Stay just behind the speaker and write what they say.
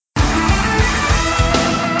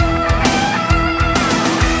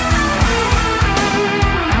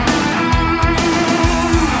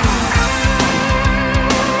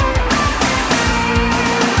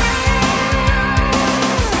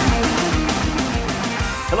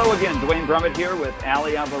Hello again, Duane Brummett here with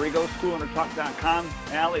Allie Albarigo, SchoolOwnerTalk.com.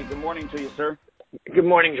 Allie, good morning to you, sir. Good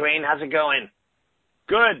morning, Duane. How's it going?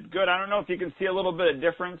 Good. I don't know if you can see a little bit of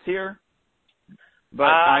difference here, but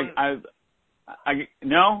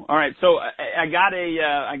no. All right. So I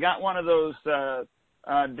got one of those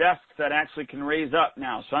desks that actually can raise up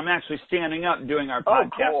now. So I'm actually standing up doing our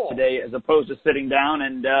podcast today, as opposed to sitting down.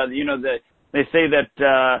 And they say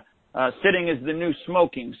that sitting is the new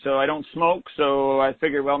smoking. So I don't smoke. So I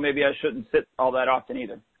figured, well, maybe I shouldn't sit all that often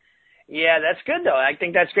either. Yeah, that's good, though. I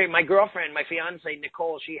think that's great. My girlfriend, my fiance,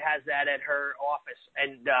 Nicole, she has that at her office,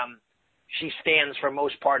 and she stands for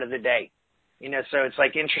most part of the day. So it's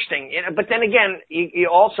like interesting. But then again, you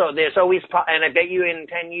also, there's always, and I bet you in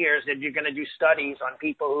 10 years that you're going to do studies on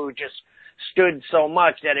people who just stood so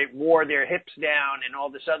much that it wore their hips down and all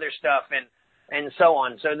this other stuff and so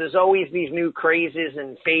on. So there's always these new crazes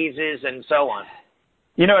and phases and so on.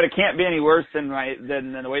 You know what? It can't be any worse than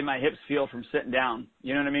the way my hips feel from sitting down.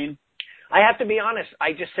 You know what I mean? I have to be honest.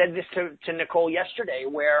 I just said this to Nicole yesterday,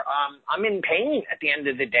 where I'm in pain at the end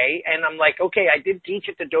of the day, and I'm like, okay, I did teach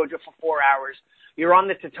at the dojo for 4 hours. You're on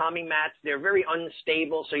the tatami mats. They're very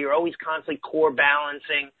unstable, so you're always constantly core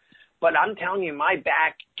balancing. But I'm telling you, my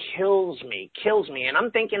back kills me. And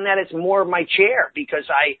I'm thinking that it's more of my chair, because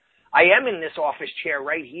I am in this office chair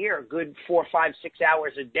right here, a good 4, 5, 6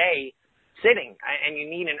 hours a day sitting, and you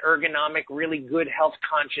need an ergonomic, really good,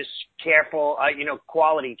 health-conscious, careful,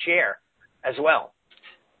 quality chair as well.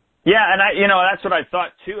 Yeah, and that's what I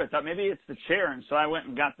thought too. I thought maybe it's the chair, and so I went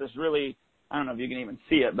and got this really, I don't know if you can even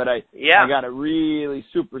see it, but I got a really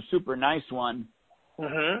super, super nice one.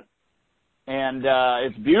 Mm-hmm. And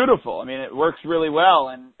it's beautiful. I mean, it works really well,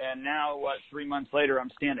 and now, 3 months later, I'm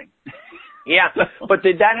standing. Yeah, but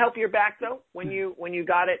did that help your back though when you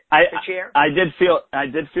got it, the chair? I did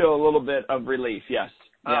feel a little bit of relief. Yes.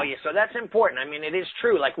 Oh yeah, so that's important. I mean, it is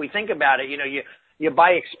true. Like, we think about it, you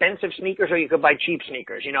buy expensive sneakers or you could buy cheap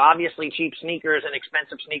sneakers. Obviously cheap sneakers and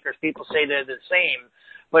expensive sneakers, people say they're the same,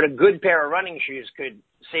 but a good pair of running shoes could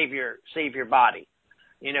save your body.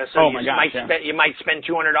 So you might spend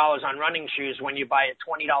 $200 on running shoes when you buy a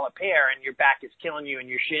 $20 pair and your back is killing you and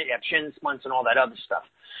you have shin splints and all that other stuff.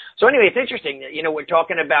 So anyway, it's interesting that, we're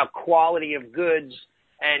talking about quality of goods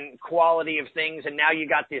and quality of things, and now you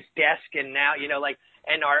got this desk, and now,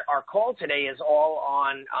 and our call today is all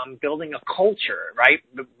on building a culture, right?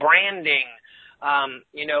 The branding,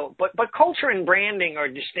 but culture and branding are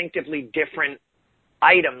distinctively different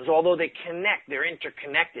items, although they connect, they're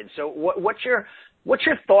interconnected. So what's your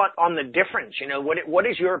thought on the difference? What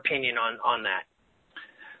is your opinion on that?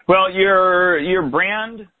 Well, your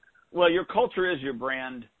brand, your culture is your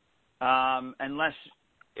brand, unless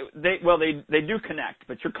they do connect,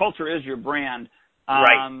 but your culture is your brand.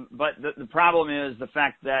 Right. But the problem is the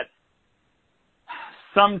fact that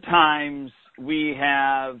sometimes we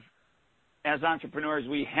have, as entrepreneurs,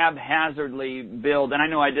 we haphazardly build, and I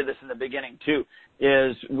know I did this in the beginning too,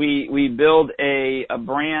 is we build a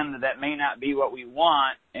brand that may not be what we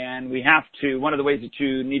want, and we have to, one of the ways that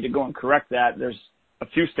you need to go and correct that, there's a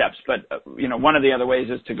few steps, but one of the other ways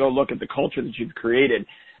is to go look at the culture that you've created.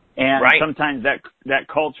 And sometimes that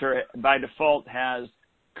culture by default has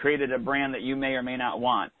created a brand that you may or may not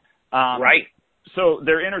want. Right. So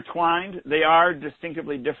they're intertwined. They are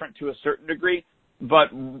distinctively different to a certain degree, but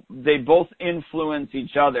they both influence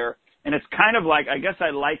each other. And it's kind of like, I guess I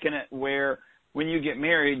liken it where when you get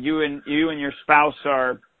married, you and your spouse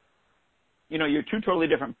are, you're two totally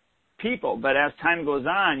different people. But as time goes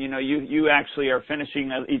on, you actually are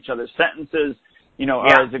finishing each other's sentences,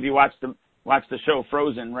 or as if you watch the show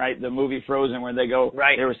Frozen, right? The movie Frozen, where they go,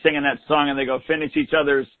 they were singing that song and they go finish each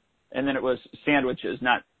other's, and then it was sandwiches,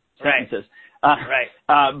 not sentences.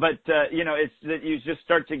 But it's that you just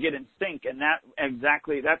start to get in sync, and that's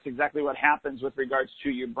exactly what happens with regards to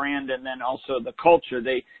your brand and then also the culture.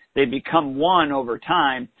 They become one over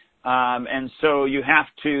time, and so you have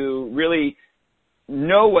to really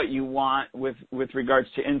know what you want with regards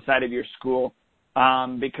to inside of your school.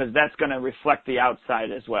 Because that's going to reflect the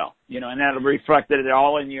outside as well, and that'll reflect it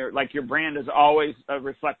all in your brand is always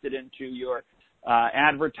reflected into your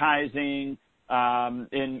advertising,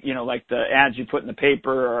 in like the ads you put in the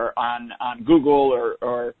paper or on Google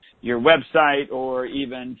or your website or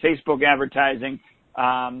even Facebook advertising.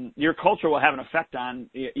 Your culture will have an effect on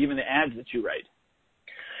even the ads that you write.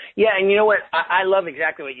 Yeah, and you know what? I love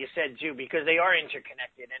exactly what you said, too, because they are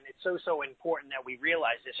interconnected, and it's so important that we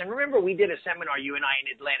realize this. And remember, we did a seminar, you and I,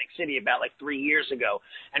 in Atlantic City about 3 years ago,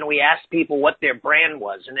 and we asked people what their brand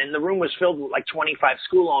was, and then the room was filled with 25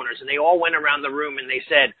 school owners, and they all went around the room and they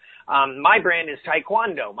said, My brand is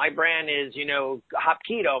Taekwondo. My brand is,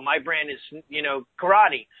 Hapkido. My brand is,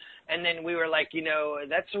 karate. And then we were like,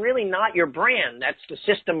 that's really not your brand. That's the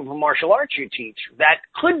system of martial arts you teach. That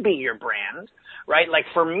could be your brand, right? Like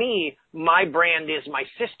for me, my brand is my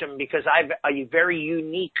system because I've a very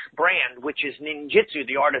unique brand, which is ninjutsu,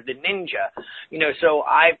 the art of the ninja. So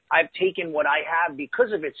I've taken what I have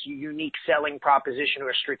because of its unique selling proposition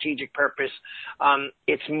or strategic purpose.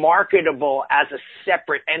 It's marketable as a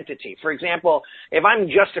separate entity. For example, if I'm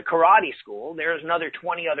just a karate school, there's another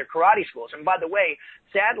 20 other karate schools. And by the way,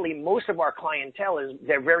 sadly, most of our clientele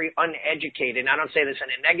they're very uneducated. And I don't say this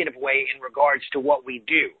in a negative way in regards to what we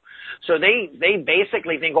do. So they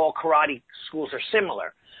basically think all karate schools are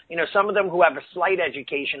similar. Some of them who have a slight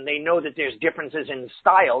education, they know that there's differences in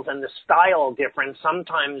styles, and the style difference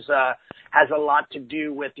sometimes has a lot to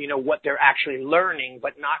do with, what they're actually learning,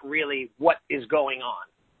 but not really what is going on.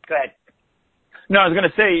 Go ahead. No, I was going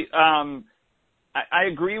to say, I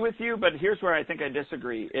agree with you, but here's where I think I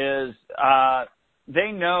disagree is,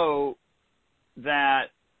 they know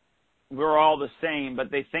that we're all the same,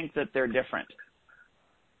 but they think that they're different.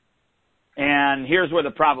 And here's where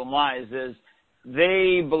the problem lies is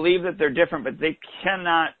they believe that they're different, but they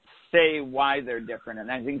cannot say why they're different. And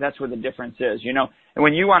I think that's where the difference is, And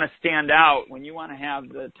when you want to stand out, when you want to have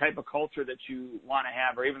the type of culture that you want to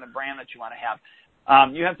have or even the brand that you want to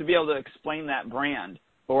have, you have to be able to explain that brand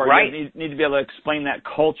or right. you need to be able to explain that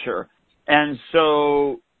culture. And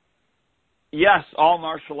so, yes, all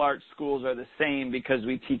martial arts schools are the same because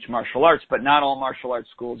we teach martial arts, but not all martial arts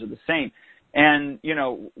schools are the same. And,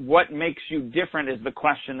 what makes you different is the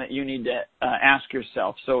question that you need to ask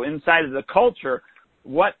yourself. So inside of the culture,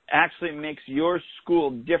 what actually makes your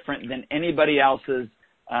school different than anybody else's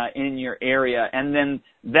in your area? And then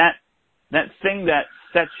that thing that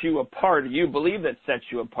sets you apart, you believe that sets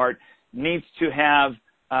you apart, needs to have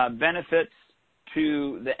benefits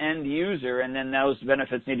to the end user, and then those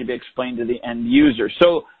benefits need to be explained to the end user.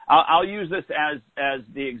 So I'll use this as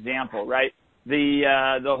the example, right?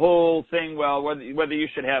 The whole thing, well, whether you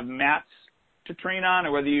should have mats to train on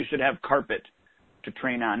or whether you should have carpet to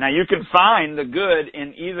train on. Now, you can find the good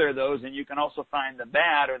in either of those, and you can also find the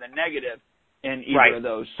bad or the negative in either right. of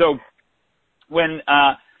those. So when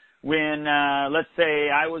let's say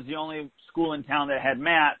I was the only school in town that had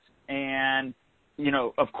mats, and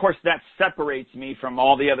of course that separates me from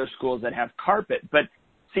all the other schools that have carpet. But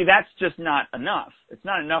see, that's just not enough. It's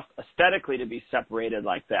not enough aesthetically to be separated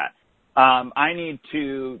like that. I need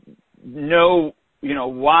to know,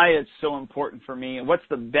 why it's so important for me and what's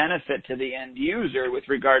the benefit to the end user with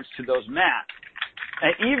regards to those mats.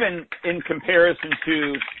 And even in comparison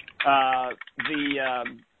to,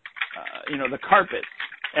 the carpet.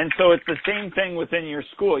 And so it's the same thing within your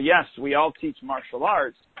school. Yes, we all teach martial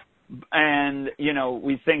arts and,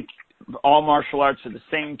 we think all martial arts are the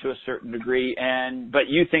same to a certain degree but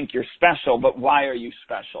you think you're special, but why are you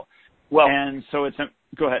special? Well, and so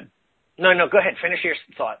go ahead. No, go ahead. Finish your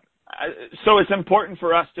thought. So it's important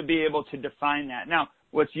for us to be able to define that. Now,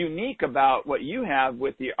 what's unique about what you have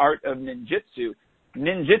with the art of ninjutsu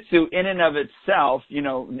in and of itself,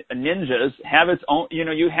 ninjas have its own,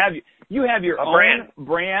 you have your own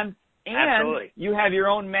brand and Absolutely. you have your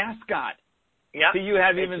own mascot. Yeah. So you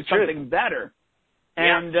have even something better.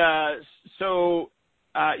 And so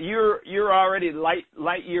you're already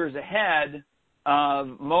light years ahead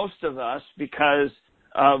of most of us because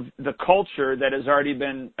of the culture that has already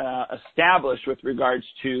been established with regards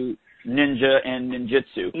to ninja and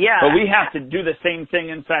ninjutsu. Yeah. But we have to do the same thing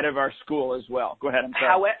inside of our school as well. Go ahead, I'm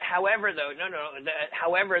sorry. However,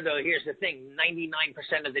 though, here's the thing.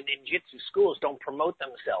 99% of the ninjutsu schools don't promote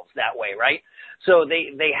themselves that way, right? So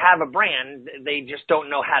they have a brand, they just don't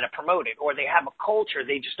know how to promote it. Or they have a culture,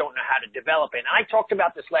 they just don't know how to develop it. And I talked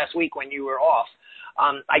about this last week when you were off.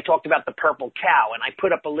 I talked about the purple cow, and I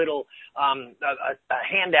put up a little a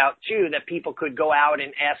handout, too, that people could go out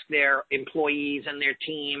and ask their employees and their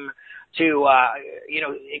team to,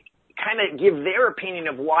 kind of give their opinion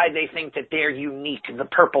of why they think that they're unique, the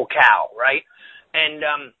purple cow, right? And,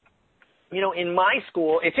 in my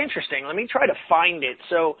school, it's interesting. Let me try to find it.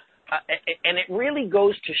 So, and it really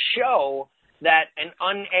goes to show that an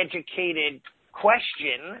uneducated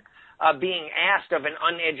question being asked of an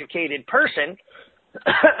uneducated person,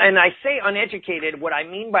 and I say uneducated, what I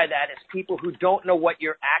mean by that is people who don't know what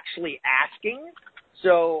you're actually asking.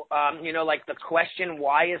 So, like the question,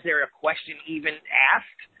 why is there a question even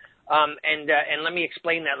asked? And let me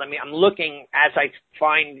explain that. I'm looking as I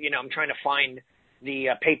find, I'm trying to find the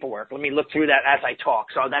paperwork. Let me look through that as I talk.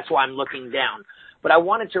 So that's why I'm looking down. But I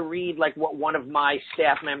wanted to read like what one of my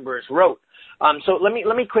staff members wrote. So let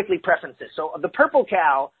me quickly preface this. So the purple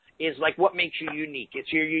cow is like what makes you unique.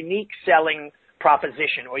 It's your unique selling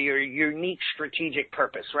proposition or your unique strategic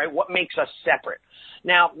purpose, right? What makes us separate?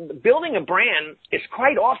 Now, building a brand is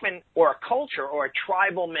quite often, or a culture or a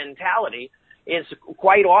tribal mentality is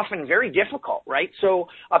quite often very difficult, right? So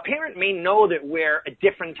a parent may know that we're a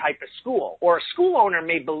different type of school, or a school owner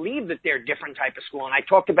may believe that they're a different type of school. And I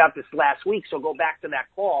talked about this last week, so go back to that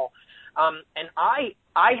call. And I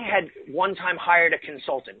had one time hired a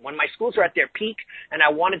consultant when my schools were at their peak and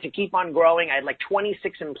I wanted to keep on growing. I had like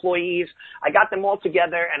 26 employees. I got them all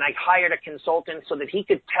together and I hired a consultant so that he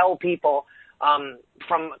could tell people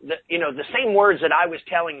from the same words that I was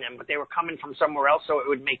telling them, but they were coming from somewhere else, so it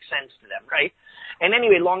would make sense to them, right? And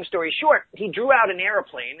anyway, long story short, he drew out an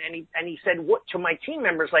airplane and he said what to my team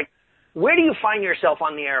members, like, where do you find yourself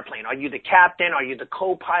on the airplane? Are you the captain? Are you the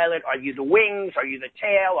co-pilot? Are you the wings? Are you the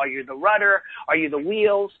tail? Are you the rudder? Are you the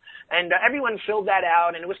wheels? And everyone filled that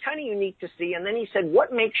out, and it was kind of unique to see. And then he said,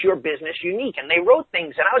 what makes your business unique? And they wrote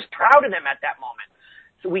things, and I was proud of them at that moment.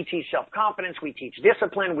 So we teach self-confidence, we teach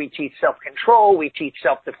discipline, we teach self-control, we teach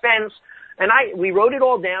self-defense. And we wrote it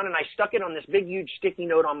all down, and I stuck it on this big, huge sticky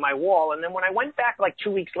note on my wall. And then when I went back like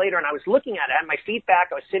 2 weeks later and I was looking at it, I had my feet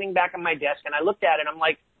back, I was sitting back on my desk, and I looked at it, and I'm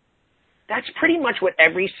like, that's pretty much what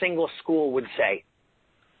every single school would say.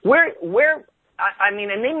 I mean,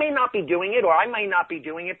 and they may not be doing it, or I may not be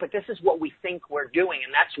doing it, but this is what we think we're doing,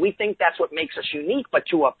 and we think that's what makes us unique. But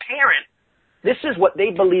to a parent, this is what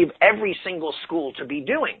they believe every single school to be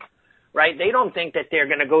doing, right? They don't think that they're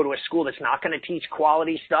going to go to a school that's not going to teach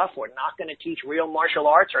quality stuff, or not going to teach real martial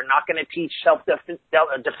arts, or not going to teach self-defense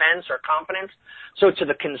or confidence. So to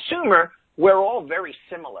the consumer, we're all very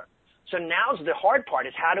similar. So now's the hard part,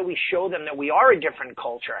 is how do we show them that we are a different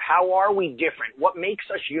culture? How are we different? What makes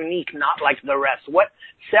us unique, not like the rest? What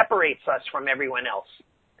separates us from everyone else?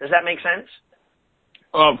 Does that make sense?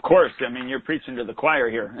 Oh, of course. I mean, you're preaching to the choir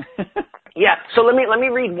here. Yeah. So let me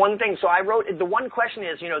read one thing. So I wrote, the one question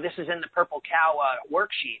is, this is in the Purple Cow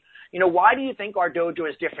worksheet. Why do you think our dojo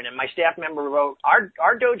is different? And my staff member wrote,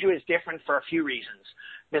 our dojo is different for a few reasons.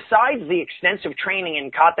 Besides the extensive training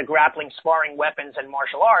in kata, grappling, sparring, weapons, and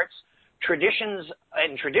martial arts, traditions,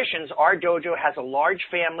 our dojo has a large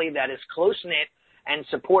family that is close-knit and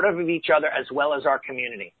supportive of each other, as well as our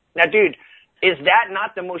community. Now, dude, is that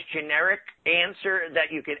not the most generic answer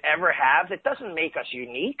that you could ever have? That doesn't make us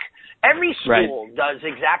unique. Every school does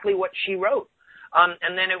exactly what she wrote.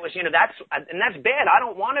 And then it was, that's bad. I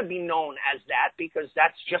don't want to be known as that, because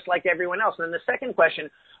that's just like everyone else. And then the second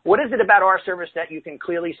question, what is it about our service that you can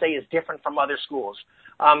clearly say is different from other schools?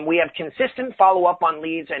 We have consistent follow-up on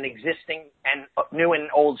leads and existing and new and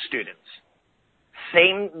old students.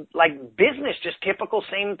 Same, like business, just typical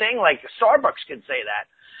same thing, like Starbucks could say that.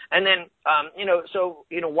 And then,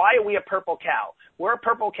 why are we a Purple Cow? We're a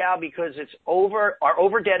Purple Cow because it's our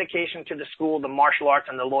over-dedication to the school, the martial arts,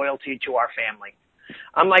 and the loyalty to our family.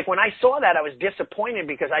 I'm like, when I saw that, I was disappointed,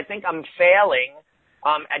 because I think I'm failing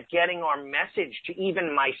at getting our message to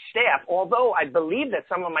even my staff, although I believe that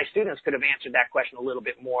some of my students could have answered that question a little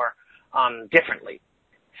bit more differently.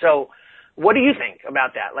 So what do you think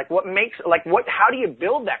about that? How do you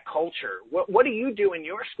build that culture? What do you do in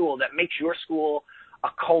your school that makes your school a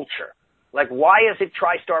culture? Like, why is it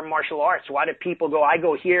TriStar Martial Arts? Why do people go, I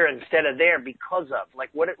go here instead of there because of? Like,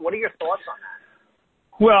 what are your thoughts on that?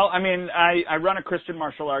 Well, I mean, I run a Christian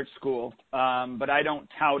martial arts school, but I don't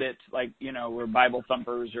tout it like, we're Bible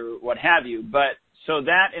thumpers or what have you. But so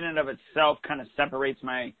that in and of itself kind of separates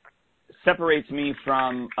me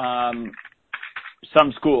from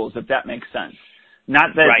some schools, if that makes sense.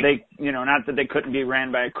 Not that not that they couldn't be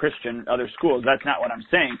ran by a Christian, other schools. That's not what I'm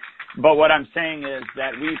saying. But what I'm saying is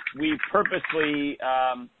that we purposely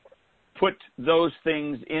put those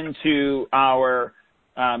things into our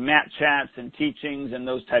mat chats and teachings and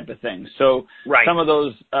those type of things. So some of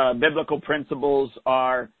those biblical principles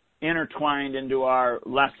are intertwined into our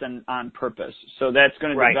lesson on purpose. So that's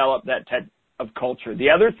going to develop that type of culture. The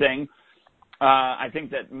other thing I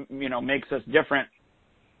think that makes us different,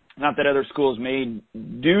 not that other schools may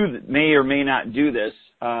or may not do this.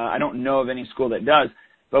 I don't know of any school that does.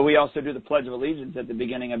 But we also do the Pledge of Allegiance at the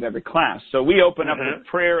beginning of every class. So we open up with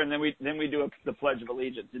prayer, and then we do the Pledge of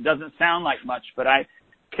Allegiance. It doesn't sound like much, but I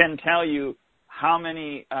can tell you how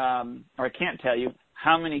many, or I can't tell you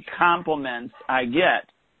how many compliments I get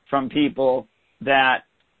from people that,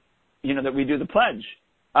 that we do the pledge.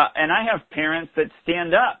 And I have parents that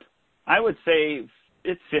stand up. I would say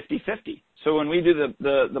it's 50-50. So when we do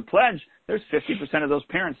the pledge, there's 50% of those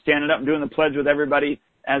parents standing up and doing the pledge with everybody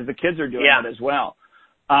as the kids are doing it as well.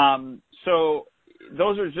 So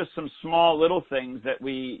those are just some small little things that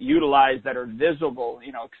we utilize that are visible,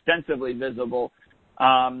 extensively visible,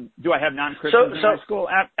 Do I have non-Christians in my school?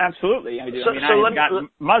 Absolutely, I do. I've got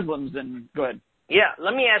Muslims and go ahead. Yeah,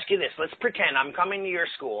 let me ask you this. Let's pretend I'm coming to your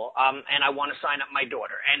school, and I want to sign up my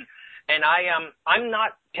daughter. And I'm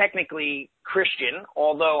not technically Christian,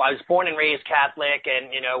 although I was born and raised Catholic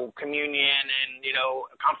and, communion and,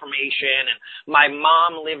 confirmation. And my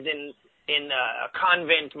mom lived in a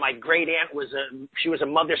convent. My great aunt was a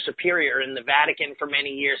mother superior in the Vatican for many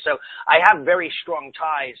years. So I have very strong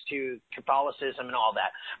ties to Catholicism and all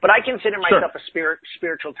that. But I consider myself a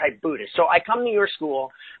spiritual type Buddhist. So I come to your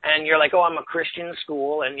school and you're like, oh, I'm a Christian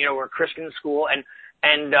school, and we're a Christian school, and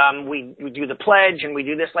we do the pledge and we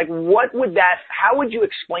do this. Like, how would you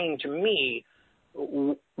explain to me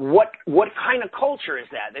what kind of culture is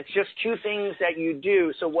that? It's just two things that you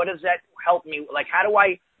do. So what does that help me? Like, how do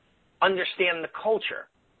I understand the culture?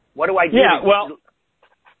 What do I do?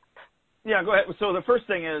 Yeah, go ahead. So the first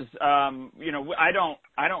thing is, I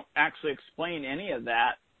don't actually explain any of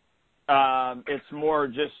that. It's more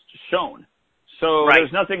just shown. So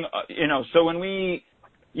there's nothing, so when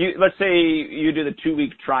let's say you do the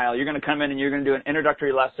 2-week trial, you're going to come in and you're going to do an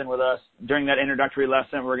introductory lesson with us. During that introductory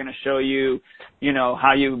lesson, we're going to show you,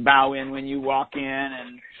 how you bow in when you walk in,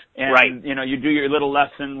 and you do your little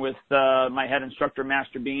lesson with my head instructor,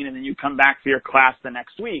 Master Bean, and then you come back for your class the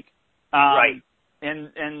next week.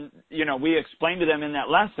 And we explain to them in that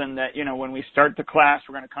lesson that, when we start the class,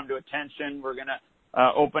 we're going to come to attention. We're going to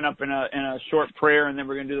open up in a short prayer, and then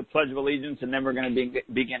we're going to do the Pledge of Allegiance, and then we're going to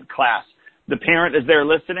begin class. The parent is there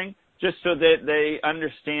listening just so that they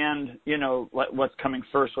understand, what's coming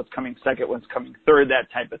first, what's coming second, what's coming third,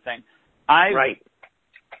 that type of thing.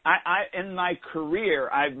 In my career,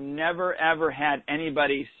 I've never, ever had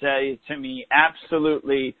anybody say to me,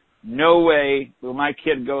 absolutely no way will my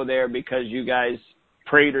kid go there because you guys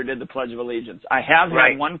prayed or did the Pledge of Allegiance. I have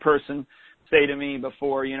had one person say to me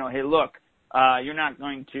before, hey, look, you're not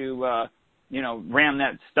going to, ram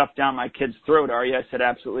that stuff down my kid's throat, are you? I said,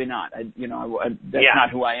 absolutely not. That's not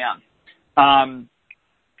who I am.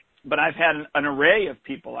 But I've had an array of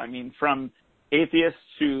people. I mean, from atheists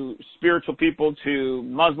to spiritual people to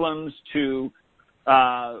Muslims to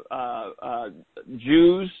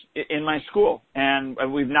Jews in my school, and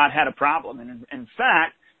we've not had a problem. And in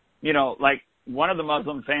fact, like one of the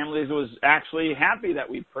Muslim families was actually happy that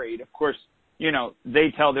we prayed. Of course,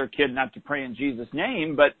 they tell their kid not to pray in Jesus'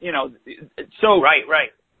 name, but, so.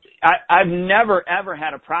 I've never, ever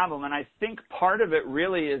had a problem, and I think part of it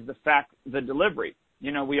really is the delivery.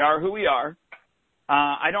 We are who we are.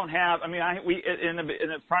 In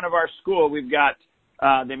the front of our school, we've got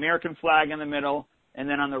the American flag in the middle, and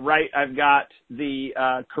then on the right, I've got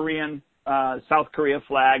the Korean, South Korea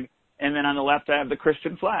flag, and then on the left, I have the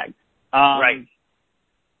Christian flag.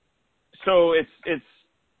 So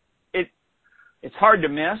it's hard to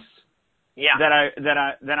miss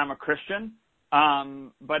that I'm a Christian,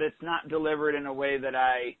 but it's not delivered in a way that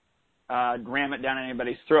I ram it down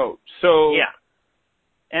anybody's throat. So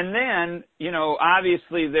and then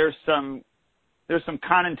obviously there's some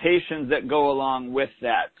connotations that go along with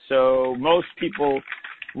that. So most people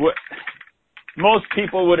would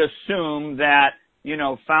assume that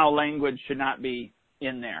foul language should not be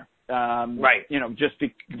in there. Just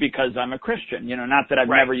because I'm a Christian, not that I've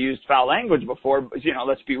never used foul language before, but,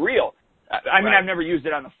 let's be real. I've never used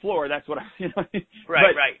it on the floor. That's what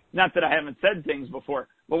not that I haven't said things before,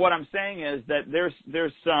 but what I'm saying is that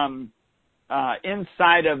there's some,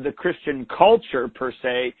 inside of the Christian culture per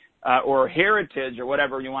se, or heritage or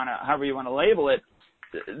however you want to label it,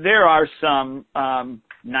 there are some,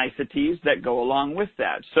 niceties that go along with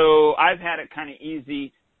that. So I've had it kind of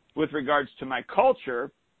easy with regards to my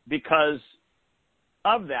culture, because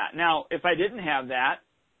of that. Now, if I didn't have that,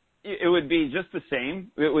 it would be just the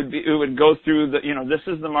same. It would go through this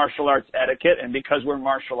is the martial arts etiquette, and because we're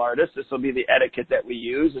martial artists, this will be the etiquette that we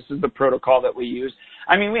use. This is the protocol that we use.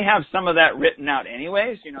 I mean, we have some of that written out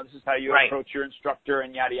anyways. This is how you approach your instructor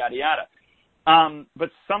and yada, yada, yada. But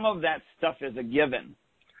some of that stuff is a given,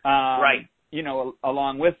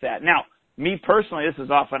 along with that. Now, me personally, this is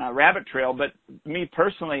off on a rabbit trail, but me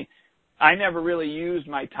personally, I never really used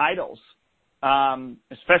my titles,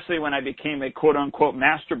 especially when I became a quote-unquote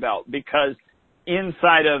master belt, because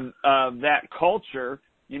inside of that culture,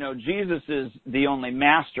 Jesus is the only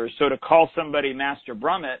master. So to call somebody Master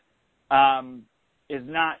Brummett is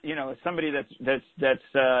not, somebody that's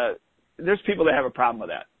there's people that have a problem with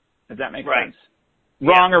that, if that makes sense.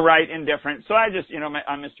 Wrong or right, indifferent. So I just,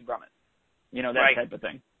 I'm Mr. Brummett, that type of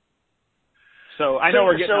thing. So I know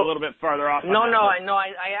we're getting a little bit farther off.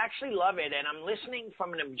 I actually love it, and I'm listening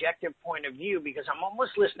from an objective point of view, because I'm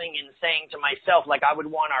almost listening and saying to myself, like, I would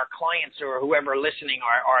want our clients or whoever listening,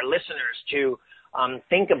 our listeners, to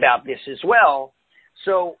think about this as well.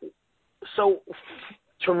 So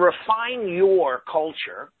to refine your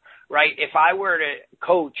culture, right? If I were to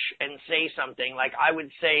coach and say something, like I would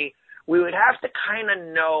say, we would have to kind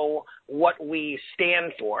of know what we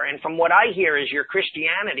stand for. And from what I hear is your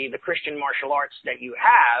Christianity, the Christian martial arts that you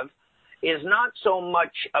have, is not so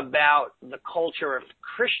much about the culture of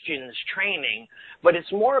Christians training, but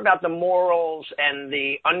it's more about the morals and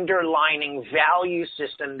the underlining value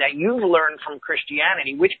system that you've learned from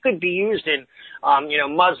Christianity, which could be used in,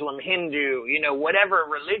 Muslim, Hindu, whatever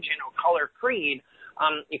religion or color, creed,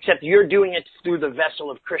 except you're doing it through the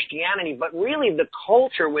vessel of Christianity. But really the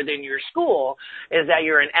culture within your school is that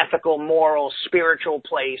you're an ethical, moral, spiritual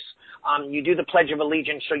place. You do the Pledge of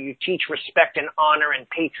Allegiance, so you teach respect and honor and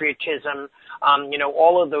patriotism,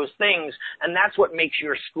 all of those things. And that's what makes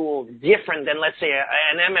your school different than, let's say,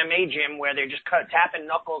 an MMA gym where they're just tapping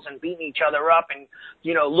knuckles and beating each other up and,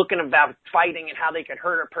 looking about fighting and how they could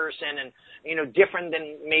hurt a person, and, different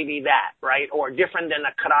than maybe that, right? Or different than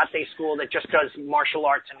a karate school that just does martial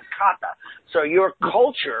arts and kata. So your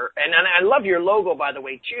culture, and I love your logo, by the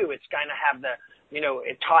way, too. It's kind of have the,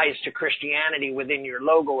 it ties to Christianity within your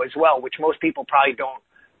logo as well, which most people probably don't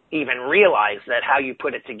even realize that how you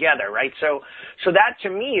put it together, right? So that to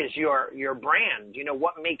me is your brand,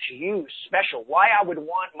 what makes you special, why I would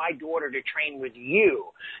want my daughter to train with you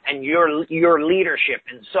and your leadership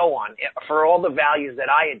and so on, for all the values that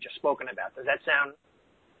I had just spoken about. Does that sound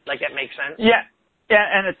like that makes sense? Yeah. Yeah,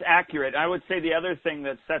 and it's accurate. I would say the other thing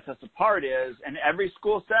that sets us apart is, and every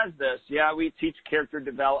school says this, we teach character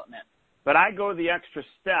development. But I go the extra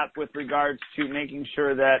step with regards to making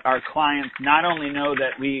sure that our clients not only know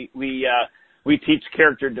that we teach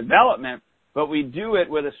character development, but we do it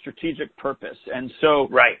with a strategic purpose. And so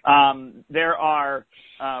right. There are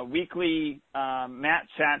weekly mat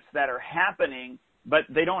chats that are happening, but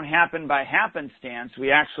they don't happen by happenstance.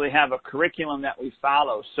 We actually have a curriculum that we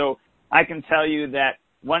follow. So I can tell you that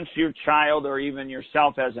once your child or even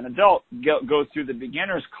yourself as an adult go through the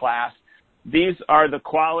beginner's class, these are the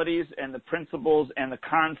qualities and the principles and the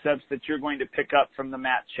concepts that you're going to pick up from the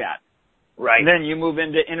mat chat. Right. Then you move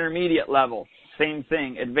into intermediate level, same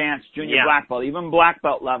thing, advanced, junior, black belt, even black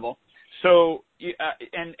belt level. So,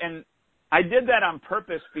 and I did that on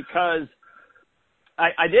purpose because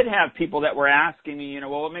I did have people that were asking me,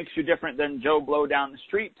 what makes you different than Joe Blow down the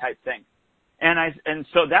street type thing. And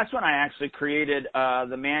so that's when I actually created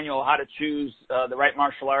the manual, how to choose the right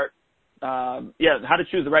martial art. How to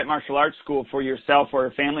choose the right martial arts school for yourself or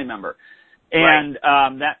a family member. And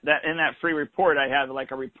that in that free report, I have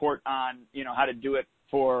like a report on, how to do it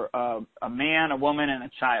for a man, a woman, and a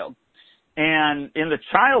child. And in the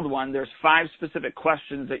child one, there's 5 specific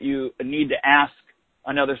questions that you need to ask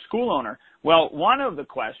another school owner. Well, one of the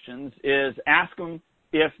questions is ask them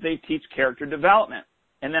if they teach character development.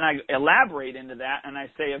 And then I elaborate into that, and I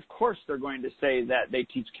say, of course, they're going to say that they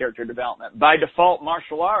teach character development. By default,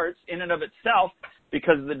 martial arts, in and of itself,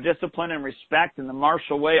 because of the discipline and respect and the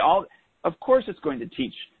martial way, of course it's going to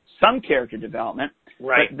teach some character development.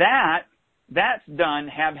 Right. But that's done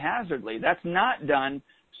haphazardly. That's not done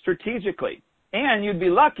strategically. And you'd be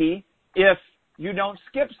lucky if you don't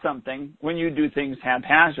skip something when you do things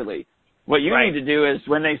haphazardly. What you need to do is,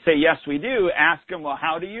 when they say, yes, we do, ask them, well,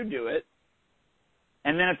 how do you do it?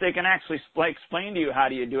 And then if they can actually explain to you how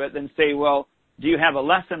do you do it, then say, well, do you have a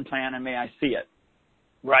lesson plan and may I see it?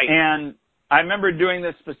 Right. And I remember doing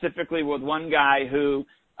this specifically with one guy who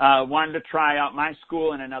wanted to try out my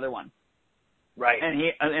school and another one. Right.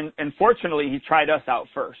 And fortunately, he tried us out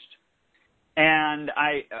first. And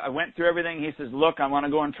I went through everything. He says, look, I want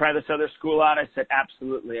to go and try this other school out. I said,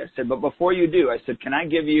 absolutely. I said, but before you do, I said, can I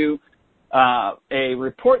give you a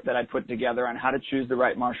report that I put together on how to choose the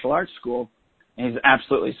right martial arts school? And he said,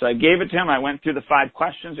 absolutely. So I gave it to him. I went through the 5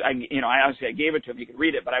 questions. I gave it to him. You could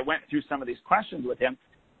read it, but I went through some of these questions with him.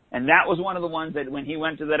 And that was one of the ones that when he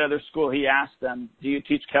went to that other school, he asked them, do you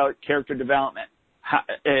teach character development?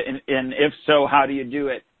 And if so, how do you do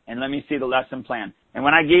it? And let me see the lesson plan. And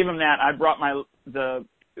when I gave him that, I brought the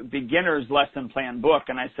beginner's lesson plan book,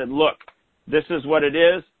 and I said, look, this is what it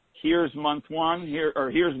is. Here's month 1,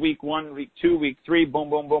 here's week 1, week 2, week 3,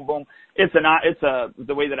 boom, boom, boom, boom.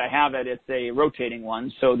 The way that I have it, it's a rotating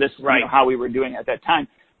one. So this is how we were doing it at that time.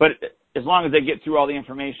 But as long as they get through all the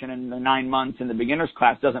information in the 9 months in the beginner's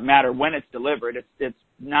class, doesn't matter when it's delivered. It's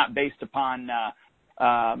not based upon,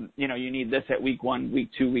 you need this at week 1, week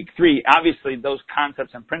 2, week 3. Obviously, those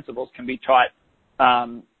concepts and principles can be taught.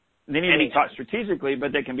 They need to be taught strategically,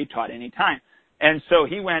 but they can be taught anytime. And so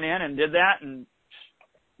he went in and did that, and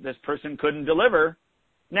this person couldn't deliver.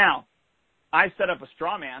 Now, I set up a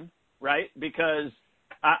straw man, right? Because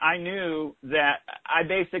I knew that I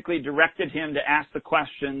basically directed him to ask the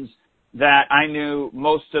questions that I knew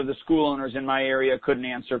most of the school owners in my area couldn't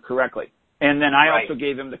answer correctly. And then I also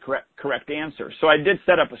gave him the correct answer. So I did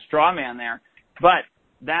set up a straw man there, but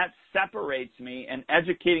that separates me, and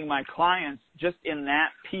educating my clients just in that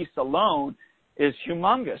piece alone is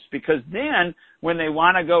humongous, because then when they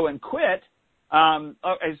want to go and quit,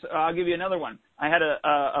 I'll give you another one. I had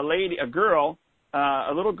a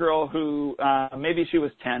little girl who maybe she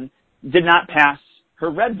was 10, did not pass her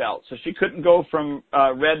red belt, so she couldn't go from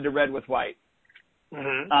red to red with white.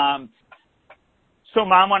 Mm-hmm. So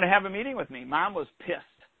Mom wanted to have a meeting with me. Mom was pissed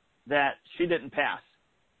that she didn't pass.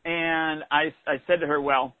 And I said to her,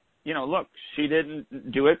 well, look, she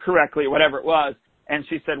didn't do it correctly, whatever it was. And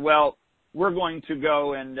she said, well, we're going to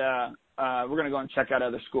go and check out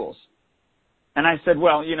other schools. And I said,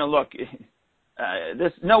 well, look,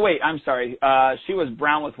 I'm sorry. She was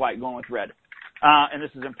brown with white, going with red. And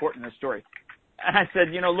this is important in the story. And I said,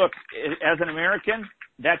 look, as an American,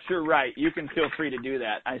 that's your right. You can feel free to do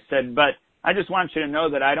that. I said, but I just want you to know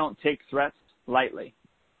that I don't take threats lightly.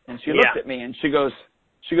 And she looked at me and she goes,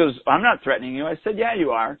 I'm not threatening you. I said, yeah, you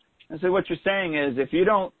are. I said, what you're saying is, if you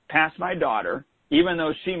don't pass my daughter, even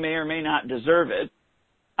though she may or may not deserve it,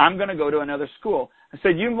 I'm going to go to another school. I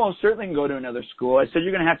said, you most certainly can go to another school. I said,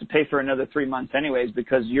 you're going to have to pay for another 3 months anyways,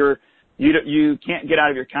 because you can't get out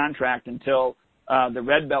of your contract until the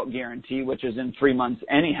red belt guarantee, which is in 3 months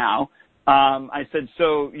anyhow. I said,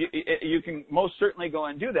 so you can most certainly go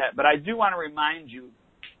and do that, but I do want to remind you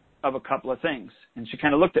of a couple of things. And she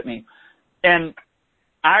kind of looked at me. And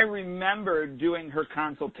I remember doing her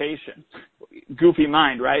consultation. Goofy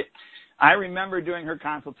mind, right? I remember doing her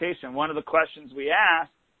consultation. One of the questions we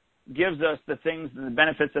asked gives us the things and the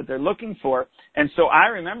benefits that they're looking for. And so I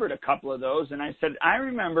remembered a couple of those, and I said, I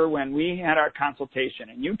remember when we had our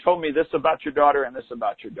consultation, and you told me this about your daughter and this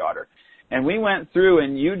about your daughter. And we went through,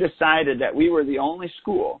 and you decided that we were the only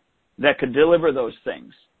school that could deliver those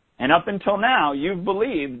things. And up until now, you've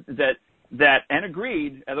believed that and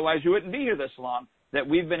agreed, otherwise you wouldn't be here this long, that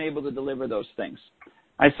we've been able to deliver those things.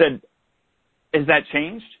 I said, is that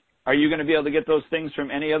changed? Are you going to be able to get those things from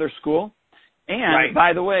any other school? And,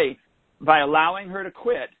 by the way, by allowing her to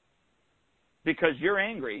quit because you're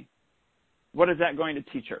angry, what is that going to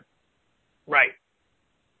teach her? Right.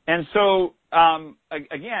 And so,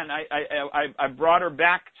 again, I brought her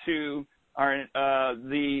back to our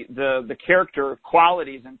the character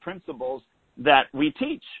qualities and principles that we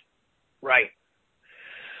teach. Right.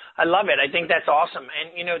 I love it. I think that's awesome.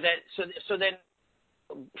 And, so then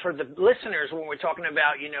for the listeners, when we're talking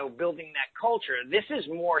about, building that culture, this is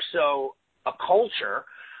more so a culture,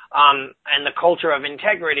 and the culture of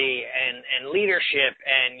integrity and leadership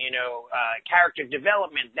and, character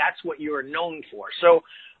development. That's what you're known for. So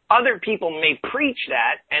other people may preach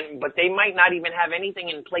that, but they might not even have anything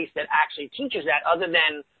in place that actually teaches that, other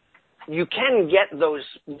than you can get those.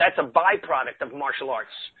 That's a byproduct of martial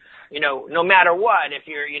arts. No matter what, if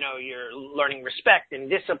you're learning respect and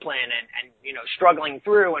discipline and struggling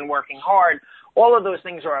through and working hard, all of those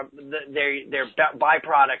things are, they're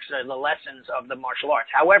byproducts, the lessons of the martial arts.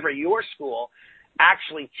 However, your school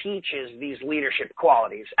actually teaches these leadership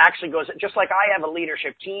qualities. Actually goes, just like I have a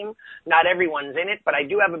leadership team, not everyone's in it, but I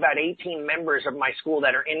do have about 18 members of my school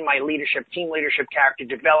that are in my leadership team, leadership character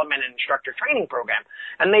development and instructor training program.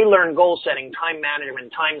 And they learn goal setting, time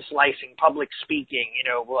management, time slicing, public speaking,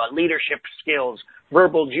 leadership skills,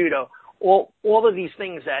 verbal judo, all of these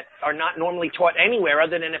things that are not normally taught anywhere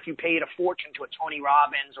other than if you paid a fortune to a Tony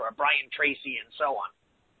Robbins or a Brian Tracy and so on.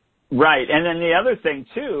 Right. And then the other thing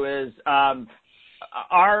too is,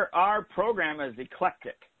 our program is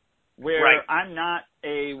eclectic, where I'm not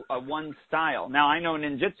a one style. Now, I know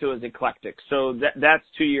ninjutsu is eclectic, so that's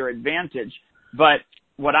to your advantage. But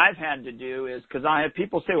what I've had to do is, because I have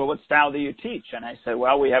people say, well, what style do you teach? And I say,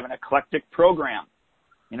 well, we have an eclectic program.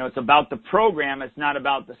 It's about the program. It's not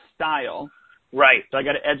about the style. Right. So I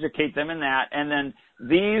got to educate them in that. And then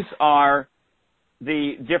these are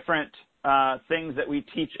the different things that we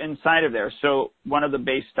teach inside of there. So one of the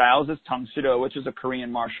base styles is Tang Soo Do, which is a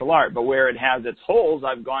Korean martial art. But where it has its holes,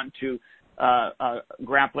 I've gone to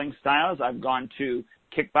grappling styles. I've gone to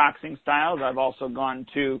kickboxing styles. I've also gone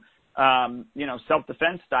to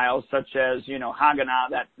self-defense styles such as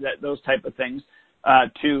Hagana, those type of things,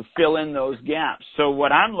 to fill in those gaps. So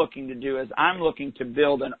what I'm looking to do is I'm looking to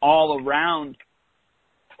build an all-around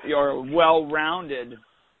or well-rounded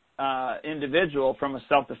individual from a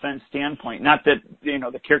self-defense standpoint. Not that,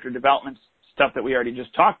 the character development stuff that we already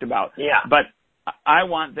just talked about. Yeah. But I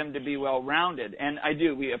want them to be well-rounded. And I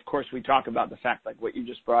do. We talk about the fact, like what you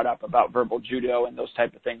just brought up about verbal judo and those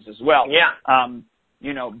type of things as well. Yeah.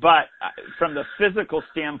 but from the physical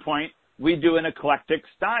standpoint, we do an eclectic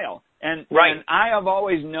style. And, right. and I've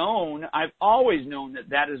always known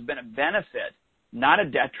that has been a benefit, not a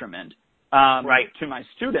detriment, right. to my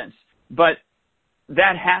students. But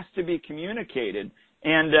that has to be communicated.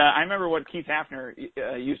 And I remember what Keith Hafner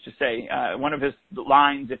used to say, one of his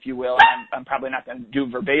lines, if you will, and I'm probably not going to do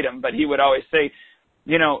verbatim, but he would always say,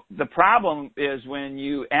 the problem is when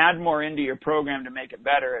you add more into your program to make it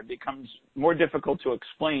better, it becomes more difficult to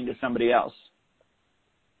explain to somebody else.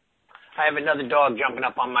 I have another dog jumping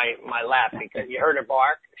up on my lap because you heard her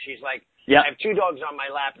bark. She's like, yep. I have two dogs on my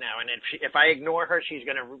lap now, and if I ignore her, she's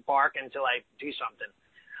going to bark until I do something.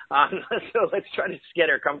 So let's try to just get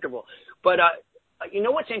her comfortable. But you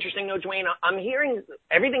know what's interesting, though, Duane? I'm hearing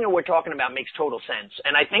everything that we're talking about makes total sense.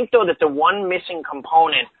 And I think, though, that the one missing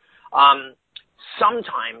component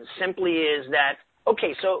sometimes simply is that,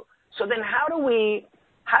 okay, so then how do we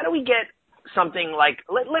get something like,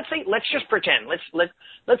 let's just pretend, let's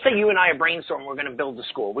say you and I are brainstorming, we're going to build the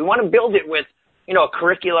school. We want to build it with, a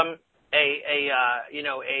curriculum, a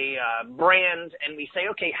brand, and we say,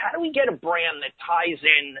 okay, how do we get a brand that ties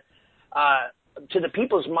in to the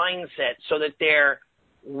people's mindset so that they're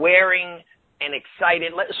wearing and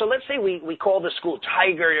excited? So let's say we call the school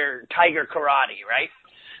Tiger Karate, right?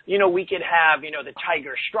 We could have, the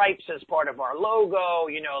tiger stripes as part of our logo,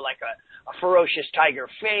 like a ferocious tiger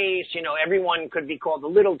face. Everyone could be called the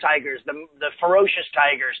little tigers, the ferocious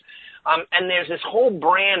tigers. And there's this whole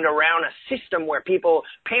brand around a system where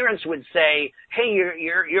parents would say, hey,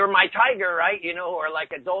 you're my tiger, right? Or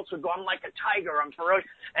like adults would go, I'm like a tiger, I'm ferocious,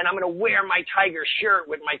 and I'm going to wear my tiger shirt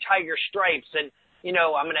with my tiger stripes. And,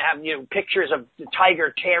 I'm going to have, pictures of the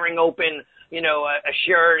tiger tearing open, a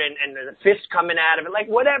shirt and the fist coming out of it, like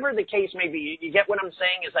whatever the case may be. You get what I'm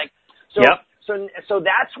saying? It's like, yep. So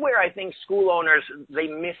that's where I think school owners, they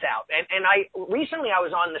miss out. And recently I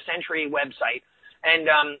was on the Century website, and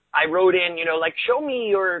I wrote in, like, show me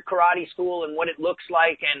your karate school and what it looks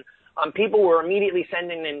like. And people were immediately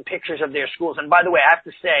sending in pictures of their schools. And by the way, I have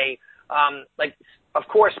to say, of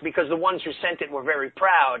course, because the ones who sent it were very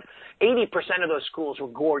proud, 80% of those schools were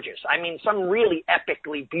gorgeous. I mean, some really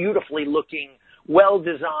epically, beautifully looking,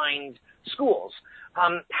 well-designed schools.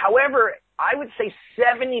 However, I would say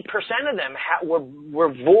 70% of them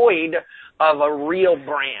were void of a real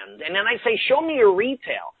brand. And then I say, show me your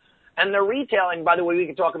retail. And the retail, and by the way, we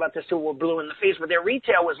can talk about this till we're blue in the face, but their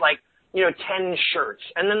retail was like, 10 shirts.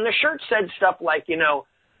 And then the shirt said stuff like,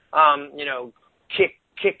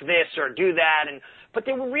 kick this or do that. But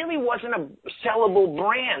there really wasn't a sellable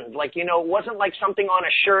brand. Like, it wasn't like something on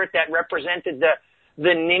a shirt that represented the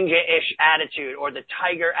ninja-ish attitude or the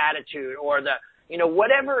tiger attitude or the,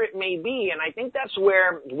 whatever it may be. And I think that's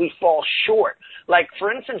where we fall short. Like,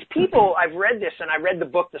 for instance, I've read this, and I read the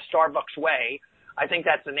book, The Starbucks Way. I think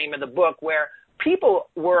that's the name of the book, where people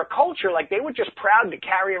were a culture, like they were just proud to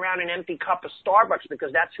carry around an empty cup of Starbucks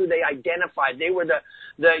because that's who they identified. They were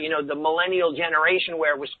the millennial generation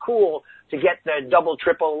where it was cool to get the double,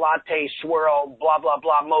 triple, latte, swirl, blah, blah,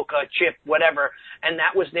 blah, mocha, chip, whatever. And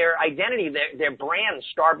that was their identity. Their brand,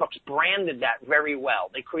 Starbucks branded that very well.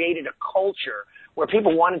 They created a culture where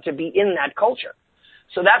people wanted to be in that culture.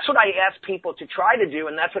 So that's what I asked people to try to do,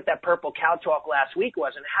 and that's what that Purple Cow Talk last week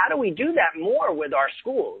was. And how do we do that more with our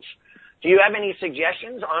schools? Do you have any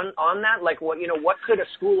suggestions on that? Like, what could a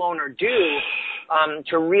school owner do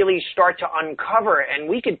to really start to uncover? And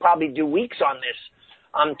we could probably do weeks on this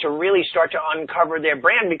to really start to uncover their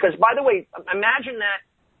brand. Because, by the way, imagine that,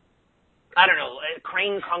 I don't know,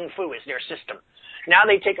 Crane Kung Fu is their system. Now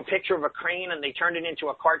they take a picture of a crane and they turn it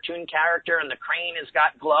into a cartoon character, and the crane has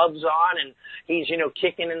got gloves on and he's,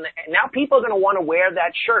 kicking in the, now people are going to want to wear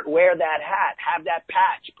that shirt, wear that hat, have that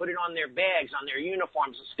patch, put it on their bags, on their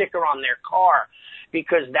uniforms, a sticker on their car,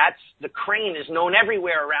 because the crane is known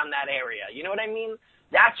everywhere around that area. You know what I mean?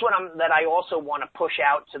 That's that I also want to push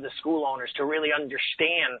out to the school owners to really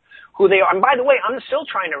understand who they are. And by the way, I'm still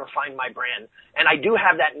trying to refine my brand, and I do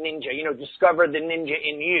have that ninja, discover the ninja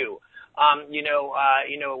in you.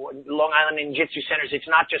 Long Island Ninjutsu Centers,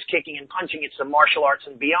 it's not just kicking and punching, it's the martial arts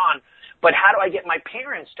and beyond. But how do I get my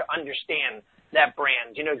parents to understand that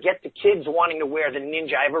brand? Get the kids wanting to wear the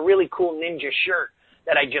ninja. I have a really cool ninja shirt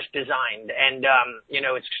that I just designed. And,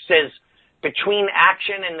 it says, between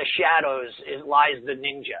action and the shadows lies the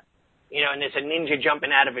ninja. And there's a ninja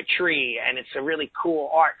jumping out of a tree, and it's a really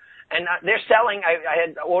cool art. And they're selling, I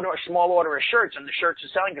had a small order of shirts, and the shirts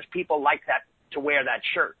are selling because people like that, to wear that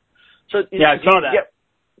shirt. So yeah, I saw that.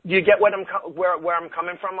 Do you get where I'm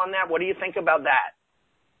coming from on that? What do you think about that?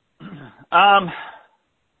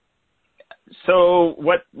 So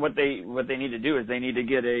what they need to do is they need to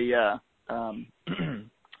get a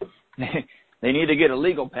they need to get a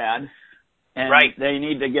legal pad, and they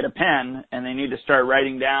need to get a pen, and they need to start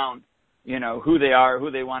writing down, who they are,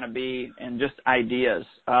 who they want to be, and just ideas.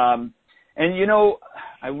 And,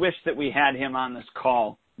 I wish that we had him on this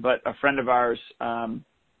call, but a friend of ours,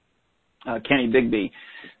 Kenny Bigby,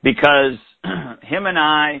 because him and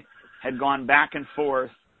I had gone back and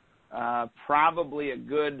forth probably a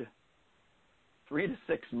good 3 to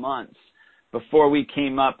 6 months before we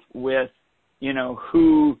came up with,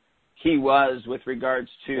 who he was with regards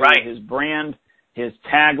to his brand, his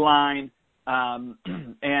tagline,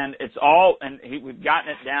 and it's all, and we've gotten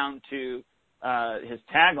it down to his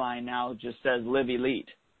tagline now just says "Live Elite."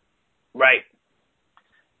 Right.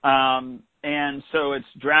 And so it's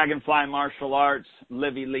Dragonfly Martial Arts,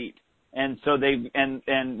 Live Elite, and so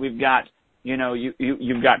and we've got,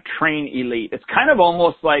 you've got Train Elite. It's kind of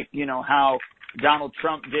almost like, how Donald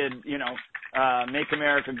Trump did, Make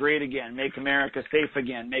America Great Again, Make America Safe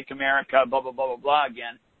Again, Make America blah, blah, blah, blah, blah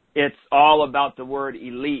again. It's all about the word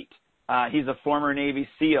elite. He's a former Navy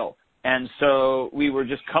SEAL. And so we were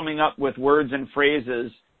just coming up with words and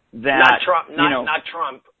phrases that, not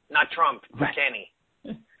Trump, Kenny.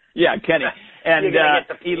 Yeah, Kenny. And you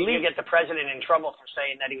get the president in trouble for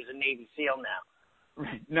saying that he was a Navy SEAL now.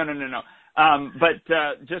 Right. No. But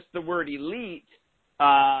just the word elite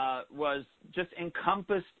was just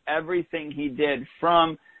encompassed everything he did,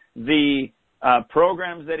 from the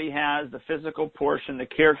programs that he has, the physical portion, the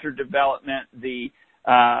character development, the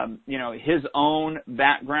his own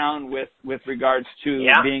background with regards to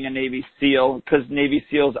being a Navy SEAL, because Navy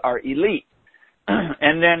SEALs are elite.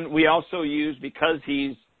 And then we also use, because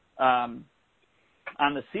he's on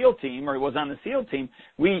the SEAL team, or he was on the SEAL team,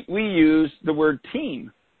 we use the word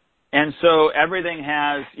team. And so everything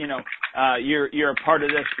has, you're a part of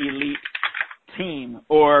this elite team,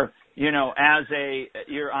 or,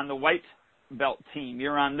 you're on the white belt team,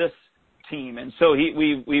 you're on this team. And so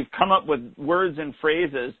we've come up with words and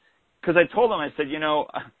phrases, because I told him, I said,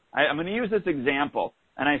 I'm going to use this example.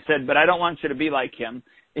 And I said, but I don't want you to be like him,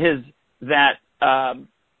 is that,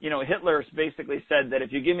 Hitler basically said that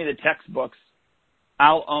if you give me the textbooks,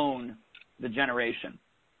 I'll own the generation.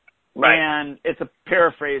 Right. And it's a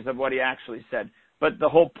paraphrase of what he actually said. But the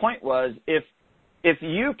whole point was, if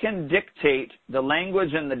you can dictate the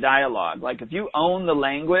language and the dialogue, like if you own the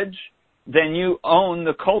language, then you own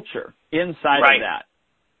the culture inside of that.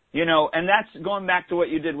 And that's going back to what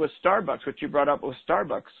you did with Starbucks, what you brought up with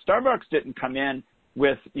Starbucks. Starbucks didn't come in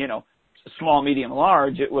with, small, medium,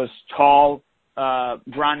 large. It was tall,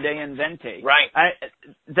 grande, and venti. Right.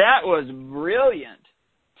 That was brilliant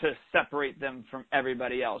to separate them from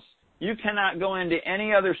everybody else. You cannot go into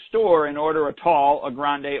any other store and order a tall, a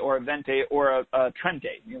grande, or a venti, or a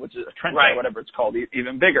trente, which is a trente, whatever it's called,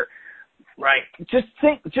 even bigger. Right. Just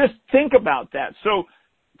think about that. So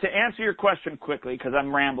to answer your question quickly, because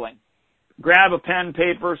I'm rambling, grab a pen,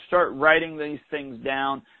 paper, start writing these things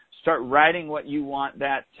down. Start writing what you want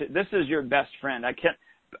this is your best friend.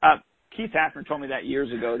 Keith Hackner told me that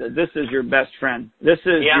years ago, that this is your best friend. This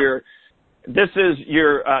is your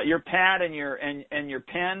pad and your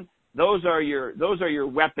pen. Those are your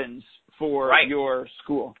weapons for your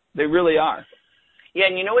school. They really are. Yeah,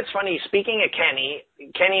 and what's funny, speaking of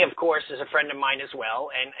Kenny, of course, is a friend of mine as well,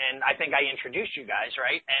 and I think I introduced you guys,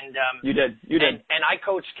 right? And You did. And I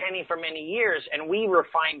coached Kenny for many years, and we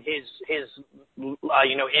refined his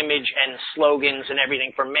image and slogans and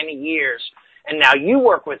everything for many years. And now you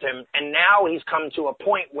work with him, and now he's come to a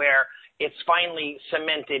point where it's finally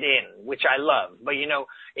cemented in, which I love. But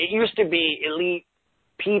it used to be elite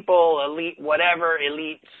people, elite whatever,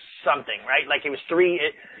 elite something, right? Like it was three.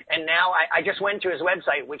 And now I just went to his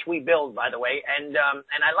website, which we build, by the way, and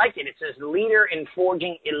I like it. It says leader in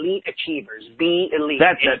forging elite achievers. Be elite.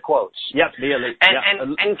 That's in quotes. Yep, be elite.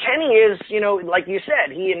 And Kenny is, like you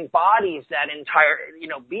said, he embodies that entire,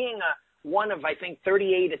 being one of, I think,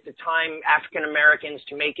 38 at the time African Americans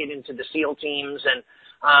to make it into the SEAL teams, and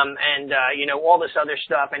all this other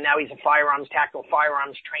stuff. And now he's a tactical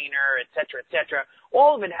firearms trainer, et cetera, et cetera.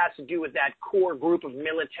 All of it has to do with that core group of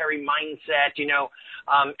military mindset,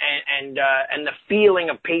 and the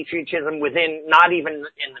feeling of patriotism within, not even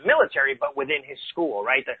in the military, but within his school,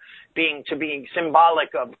 right? Being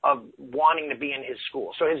symbolic of wanting to be in his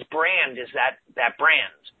school. So his brand is that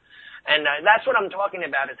brand. And that's what I'm talking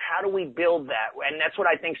about, is how do we build that? And that's what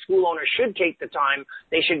I think school owners should take the time.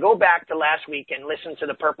 They should go back to last week and listen to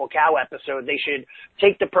the Purple Cow episode. They should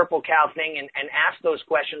take the Purple Cow thing and ask those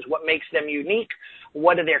questions. What makes them unique?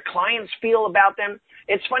 What do their clients feel about them?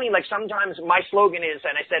 It's funny, like sometimes my slogan is,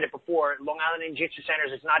 and I said it before, Long Island Jiu-Jitsu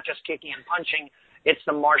Centers is not just kicking and punching, it's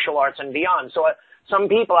the martial arts and beyond. So some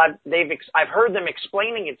people I've heard them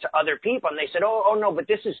explaining it to other people, and they said, oh no, but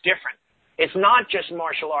this is different. It's not just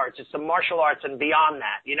martial arts. It's the martial arts and beyond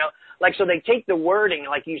that, you know? Like, so they take the wording,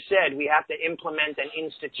 like you said, we have to implement and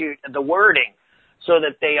institute the wording so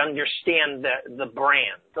that they understand the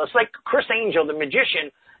brand. So it's like Chris Angel, the magician,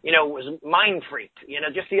 you know, was mind freaked. You know,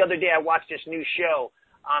 just the other day I watched this new show,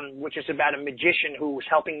 which is about a magician who was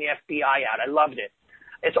helping the FBI out. I loved it.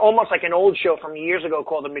 It's almost like an old show from years ago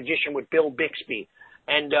called The Magician with Bill Bixby.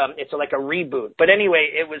 And, it's like a reboot. But anyway,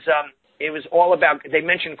 it was all about, they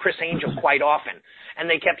mentioned Chris Angel quite often. And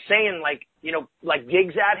they kept saying like, you know, like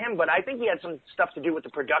digs at him, but I think he had some stuff to do with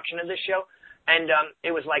the production of this show. And,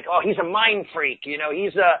 it was like, oh, he's a mind freak, you know,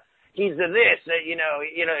 he's the this, you know,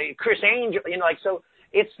 Chris Angel, you know, like, so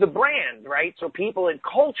it's the brand, right? So people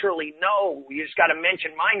culturally know, you just got to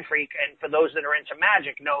mention mind freak. And for those that are into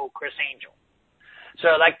magic, know Chris Angel.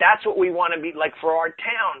 So like, that's what we want to be like for our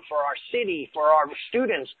town, for our city, for our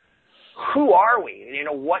students. Who are we? You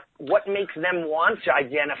know, what makes them want to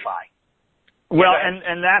identify? Well,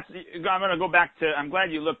 and that's, I'm going to go back to, I'm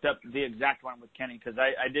glad you looked up the exact one with Kenny, because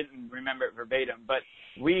I didn't remember it verbatim, but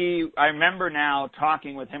I remember now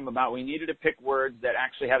talking with him about we needed to pick words that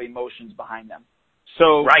actually have emotions behind them.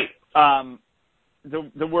 So, right.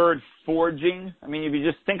 The word forging, I mean, if you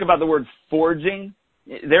just think about the word forging,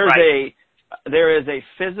 there is a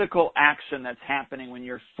physical action that's happening when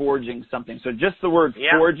you're forging something. So just the word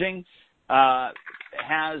forging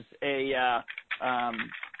has a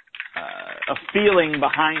feeling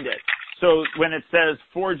behind it. So when it says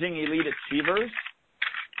forging elite achievers,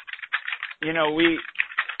 you know,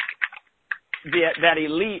 that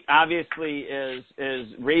elite obviously is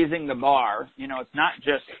raising the bar. You know, it's not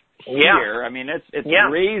just here. I mean, it's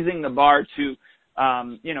raising the bar to,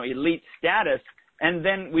 you know, elite status. And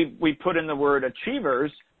then we put in the word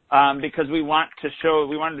achievers, because we wanted to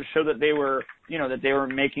show that they were, you know, that they were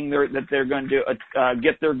that they're going to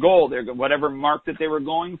get their goal, whatever mark that they were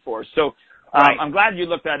going for. So, I'm glad you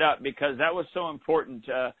looked that up, because that was so important,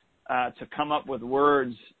 to come up with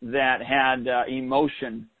words that had,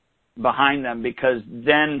 emotion behind them, because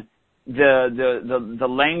then the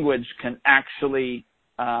language can actually,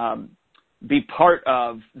 be part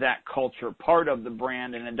of that culture, part of the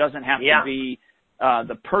brand, and it doesn't have to be,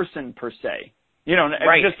 the person per se. You know,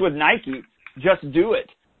 just with Nike, just do it.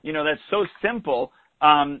 You know, that's so simple.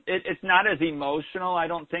 It's not as emotional, I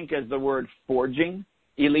don't think, as the word forging,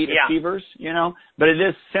 elite achievers, you know, but it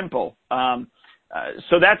is simple.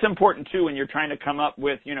 So that's important too when you're trying to come up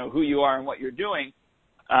with, you know, who you are and what you're doing,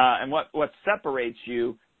 and what separates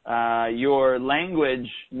you. Your language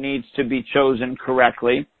needs to be chosen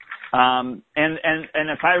correctly. And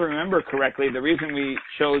if I remember correctly, the reason we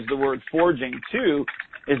chose the word forging too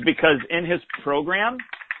is because in his program,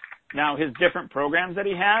 now his different programs that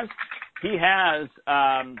he has,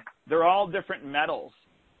 they're all different metals.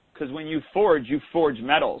 Because when you forge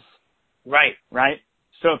metals. Right. Right?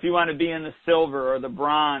 So if you want to be in the silver or the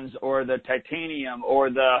bronze or the titanium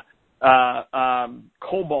or the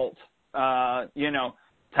cobalt, you know,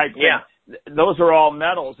 type thing, those are all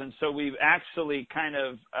metals. And so we've actually kind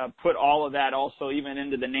of put all of that also even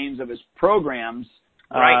into the names of his programs.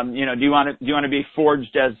 Right. You know, do you want to be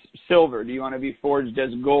forged as silver? Do you want to be forged as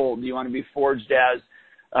gold? Do you want to be forged as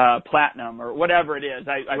platinum or whatever it is?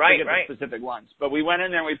 I forget the specific ones. But we went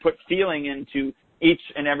in there and we put feeling into each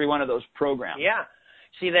and every one of those programs. Yeah.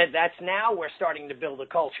 See, that's now we're starting to build a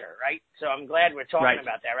culture, right? So I'm glad we're talking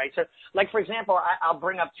about that, right? So, like, for example, I'll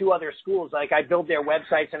bring up two other schools. Like, I build their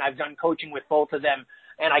websites, and I've done coaching with both of them,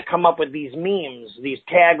 and I come up with these memes, these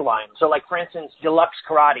taglines. So, like, for instance, Deluxe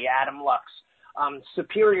Karate, Adam Lux.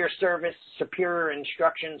 Superior service, superior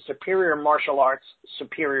instruction, superior martial arts,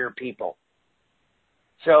 superior people.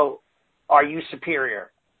 So, are you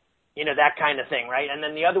superior? You know, that kind of thing, right? And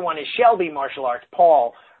then the other one is Shelby Martial Arts,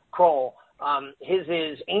 Paul Kroll. His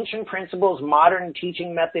is Ancient Principles, Modern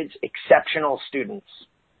Teaching Methods, Exceptional Students.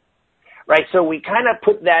 Right? So we kind of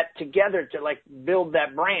put that together to, like, build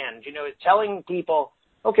that brand, you know, telling people,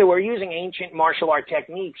 okay, we're using ancient martial art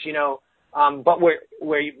techniques, you know, but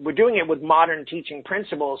we're doing it with modern teaching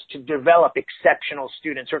principles to develop exceptional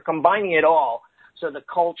students. We're combining it all, so the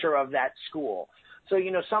culture of that school. So,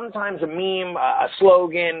 you know, sometimes a meme, a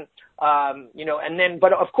slogan, you know, and then,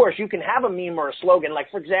 but of course you can have a meme or a slogan. Like,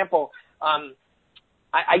 for example,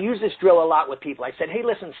 I use this drill a lot with people. I said, hey,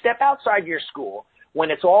 listen, step outside your school when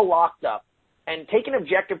it's all locked up and take an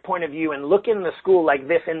objective point of view and look in the school like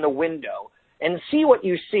this in the window and see what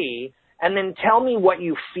you see, and then tell me what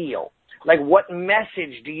you feel. Like, what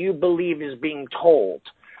message do you believe is being told?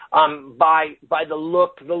 by the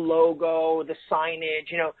look, the logo, the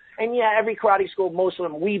signage, and yeah, every karate school, most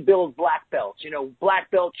of them, we build black belts,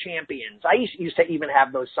 black belt champions. I used to even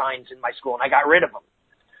have those signs in my school, and I got rid of them.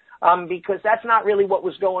 Because that's not really what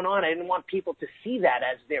was going on. I didn't want people to see that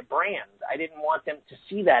as their brand. I didn't want them to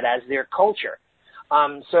see that as their culture.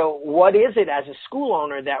 So what is it as a school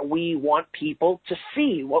owner that we want people to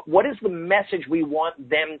see? What is the message we want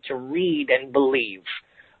them to read and believe?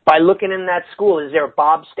 By looking in that school, is there a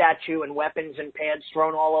Bob statue and weapons and pads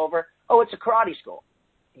thrown all over? Oh, it's a karate school.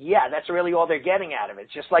 Yeah, that's really all they're getting out of it.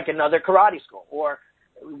 It's just like another karate school. Or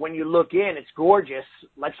when you look in, it's gorgeous,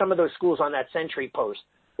 like some of those schools on that Century Post.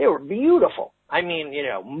 They were beautiful. I mean,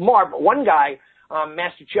 marble. One guy,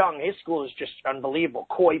 Master Chung, his school is just unbelievable.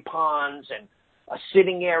 Koi ponds and a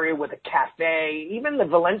sitting area with a cafe. Even the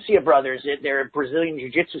Valencia brothers, their Brazilian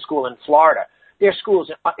Jiu-Jitsu school in Florida, their schools,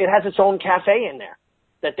 it has its own cafe in there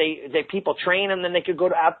that they people train, and then they could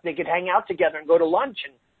they could hang out together and go to lunch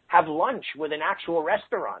and have lunch with an actual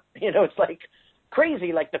restaurant. It's like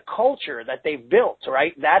crazy, like the culture that they've built,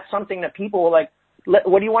 right? That's something that people are like,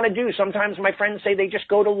 what do you want to do? Sometimes my friends say they just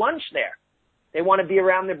go to lunch there. They want to be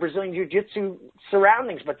around their Brazilian Jiu-Jitsu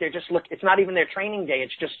surroundings, but it's not even their training day.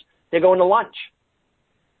 It's just they're going to lunch.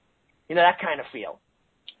 That kind of feel.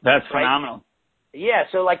 That's right? phenomenal. Yeah,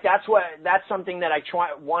 so that's something that I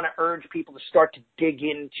want to urge people to start to dig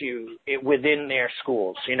into it within their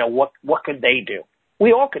schools. What could they do?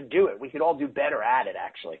 We all could do it. We could all do better at it,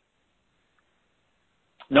 actually.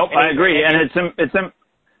 Nope, I agree. And I was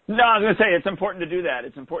going to say it's important to do that.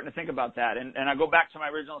 It's important to think about that. And I go back to my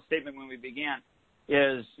original statement when we began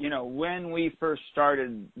is, when we first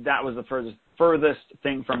started, that was the furthest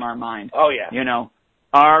thing from our mind. Oh, yeah.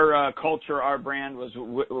 Our culture, our brand was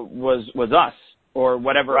us, or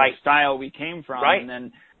whatever right. style we came from. Right.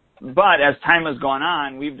 But as time has gone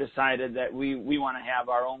on, we've decided that we want to have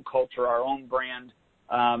our own culture, our own brand.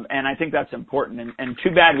 And I think that's important. And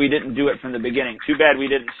too bad we didn't do it from the beginning. Too bad we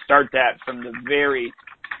didn't start that from the very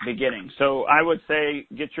beginning. So I would say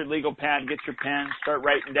get your legal pad, get your pen, start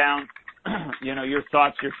writing down, your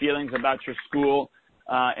thoughts, your feelings about your school.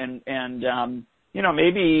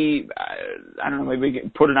 Maybe, I don't know, maybe we can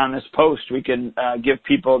put it on this post. We can give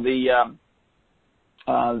people the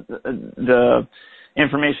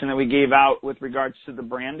information that we gave out with regards to the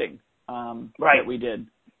branding that we did,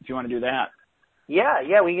 if you want to do that.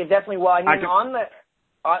 Yeah, we could definitely. Well, I mean,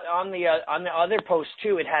 on the other post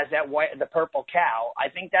too, it has the purple cow. I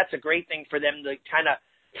think that's a great thing for them to kind of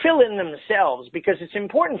fill in themselves, because it's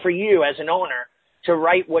important for you as an owner to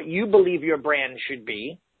write what you believe your brand should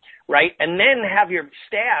be, right? And then have your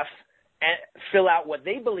staff fill out what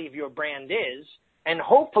they believe your brand is, and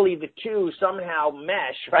hopefully the two somehow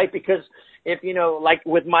mesh, right? Because if, like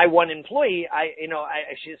with my one employee,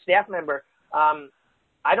 she's a staff member,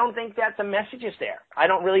 I don't think that the message is there. I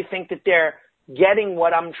don't really think that they're getting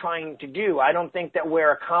what I'm trying to do. I don't think that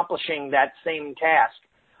we're accomplishing that same task.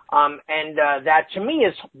 That to me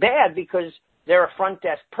is bad, because they're a front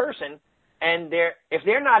desk person, and if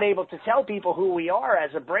they're not able to tell people who we are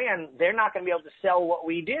as a brand, they're not going to be able to sell what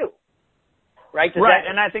we do. Right?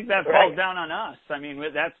 And I think that falls down on us. I mean,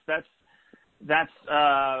 that's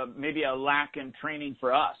maybe a lack in training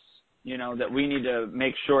for us, that we need to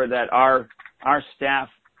make sure that our staff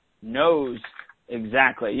knows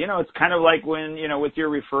exactly. It's kind of like when, with your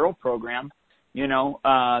referral program,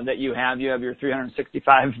 that you have your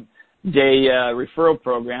 365-day referral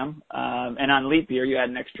program, and on leap year you add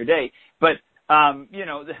an extra day. But,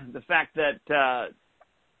 the fact that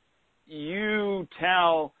you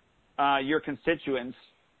tell your constituents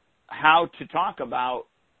how to talk about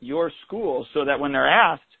your school, so that when they're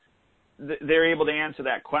asked, they're able to answer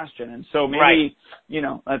that question. And so maybe,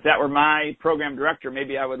 if that were my program director,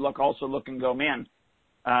 maybe I would look and go, man,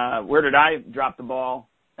 where did I drop the ball?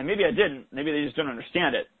 And maybe I didn't. Maybe they just don't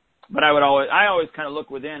understand it. But I always kind of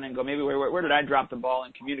look within and go, maybe where did I drop the ball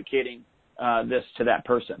in communicating this to that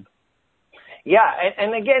person? Yeah,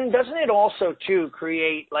 and again, doesn't it also, too,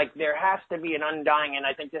 create, like, there has to be an undying, and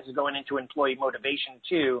I think this is going into employee motivation,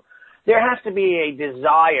 too, there has to be a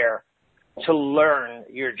desire to learn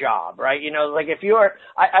your job, right? Like if you're,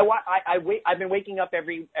 I've been waking up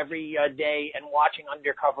every day and watching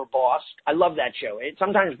Undercover Boss. I love that show. It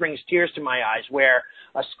sometimes brings tears to my eyes, where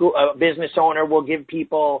a business owner will give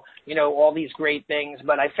people, all these great things,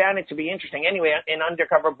 but I found it to be interesting. Anyway, in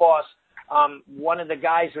Undercover Boss, one of the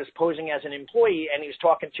guys was posing as an employee, and he was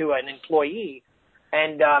talking to an employee,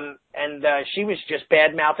 and she was just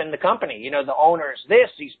bad-mouthing the company. The owner's this,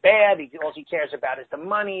 he's bad, all he cares about is the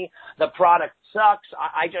money, the product sucks,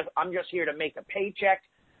 I'm just here to make a paycheck.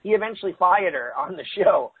 He eventually fired her on the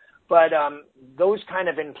show. But those kind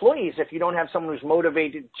of employees, if you don't have someone who's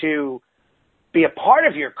motivated to be a part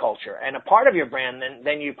of your culture and a part of your brand,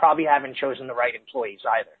 then you probably haven't chosen the right employees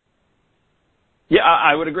either. Yeah,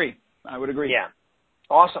 I would agree. Yeah.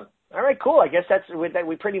 Awesome. All right, cool. I guess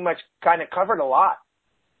we pretty much kind of covered a lot.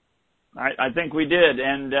 I think we did.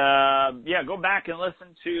 And, go back and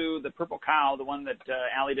listen to the Purple Cow, the one that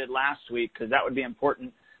Allie did last week, because that would be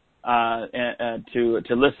important to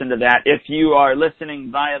listen to that. If you are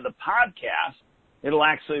listening via the podcast, it'll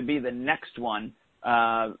actually be the next one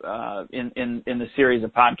in the series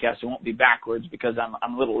of podcasts. It won't be backwards because I'm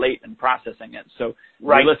a little late in processing it. So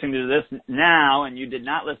right. If you're listening to this now and you did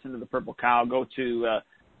not listen to the Purple Cow, go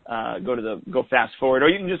fast forward, or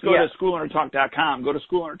you can just go to schoolownertalk.com. Go to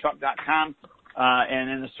schoolownertalk.com, and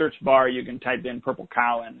in the search bar you can type in Purple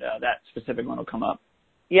Cow, and that specific one will come up.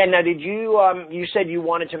 Yeah. Now, did you you said you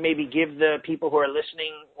wanted to maybe give the people who are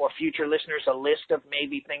listening or future listeners a list of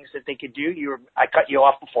maybe things that they could do? I cut you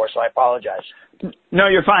off before, so I apologize. No,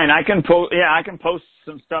 you're fine. I can post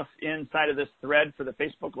some stuff inside of this thread for the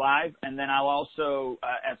Facebook Live, and then I'll also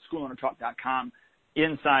at schoolownertalk.com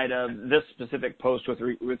inside of this specific post with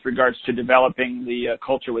regards to developing the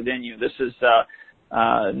culture within you. This is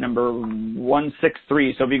number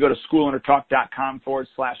 163. So if you go to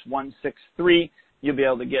schoolownertalk.com/163, you'll be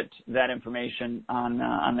able to get that information on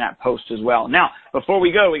that post as well. Now, before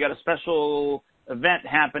we go, we got a special event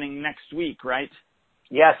happening next week, right?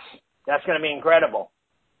 Yes, that's going to be incredible.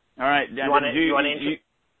 All right. You want to?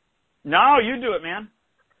 No, you do it, man.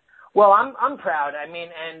 Well, I'm proud. I mean,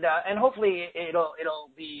 and hopefully it'll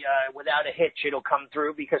be without a hitch. It'll come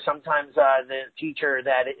through because sometimes the teacher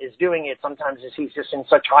that is doing it, sometimes he's just in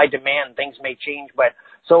such high demand, things may change. But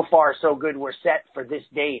so far, so good. We're set for this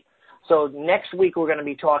date. So next week we're going to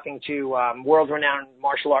be talking to world-renowned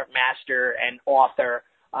martial art master and author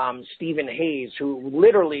Stephen Hayes, who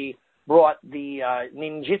literally brought the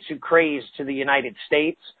ninjutsu craze to the United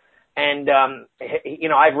States. And,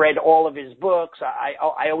 I've read all of his books.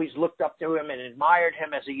 I always looked up to him and admired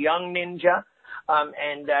him as a young ninja.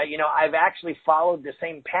 I've actually followed the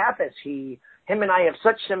same path as him and I have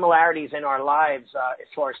such similarities in our lives, as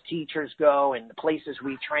far as teachers go and the places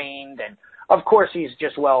we trained. And of course, he's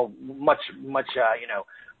just, much,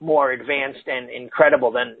 more advanced and incredible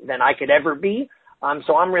than I could ever be.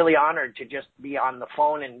 So I'm really honored to just be on the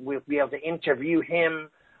phone and we'll be able to interview him.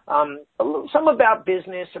 Some about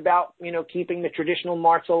business, about, keeping the traditional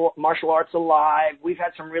martial arts alive. We've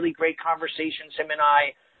had some really great conversations, him and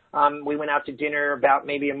I. We went out to dinner about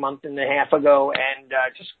maybe a month and a half ago, and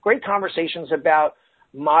just great conversations about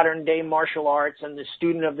modern day martial arts and the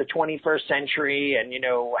student of the 21st century and,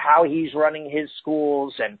 how he's running his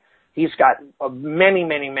schools. And he's got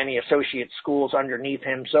many associate schools underneath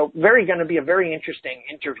him. So going to be a very interesting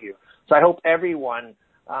interview. So I hope everyone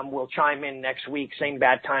will chime in next week, same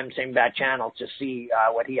bad time, same bad channel, to see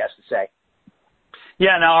what he has to say.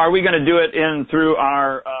 Yeah. Now, are we going to do it through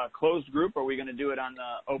our closed group, or are we going to do it on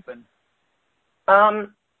the open?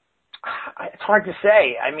 It's hard to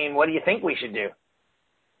say. I mean, what do you think we should do?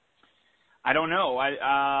 I don't know.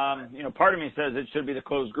 Part of me says it should be the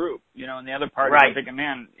closed group, and the other part right. is thinking,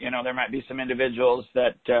 man, there might be some individuals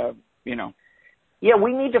that, Yeah,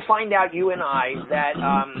 we need to find out, you and I,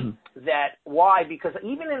 that why, because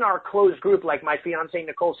even in our closed group, like my fiancée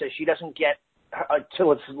Nicole says, she doesn't get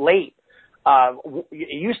till it's late. It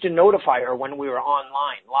used to notify her when we were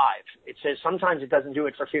online live. It says sometimes it doesn't do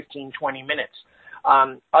it for 15, 20 minutes.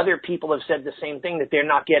 Other people have said the same thing, that they're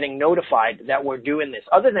not getting notified that we're doing this.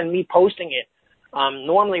 Other than me posting it,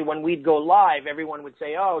 normally when we'd go live, everyone would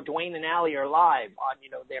say, oh, Duane and Allie are live on,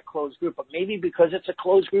 their closed group. But maybe because it's a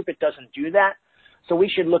closed group, it doesn't do that. So we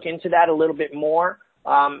should look into that a little bit more,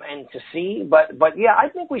 and to see. But yeah, I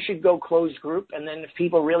think we should go closed group. And then if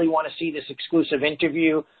people really want to see this exclusive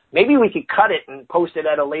interview, maybe we could cut it and post it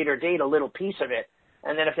at a later date, a little piece of it.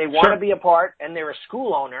 And then if they want to be a part and they're a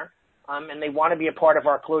school owner, and they want to be a part of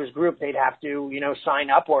our closed group, they'd have to,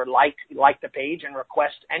 sign up or like the page and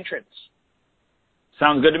request entrance.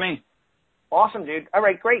 Sounds good to me. Awesome, dude. All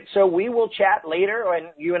right, great. So we will chat later, and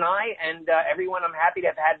you and I and everyone. I'm happy to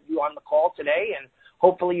have had you on the call today, and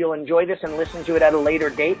hopefully you'll enjoy this and listen to it at a later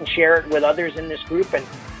date and share it with others in this group, and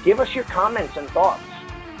give us your comments and thoughts.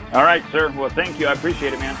 All right, sir. Well, thank you. I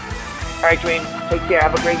appreciate it, man. All right, Duane. Take care.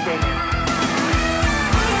 Have a great day, man.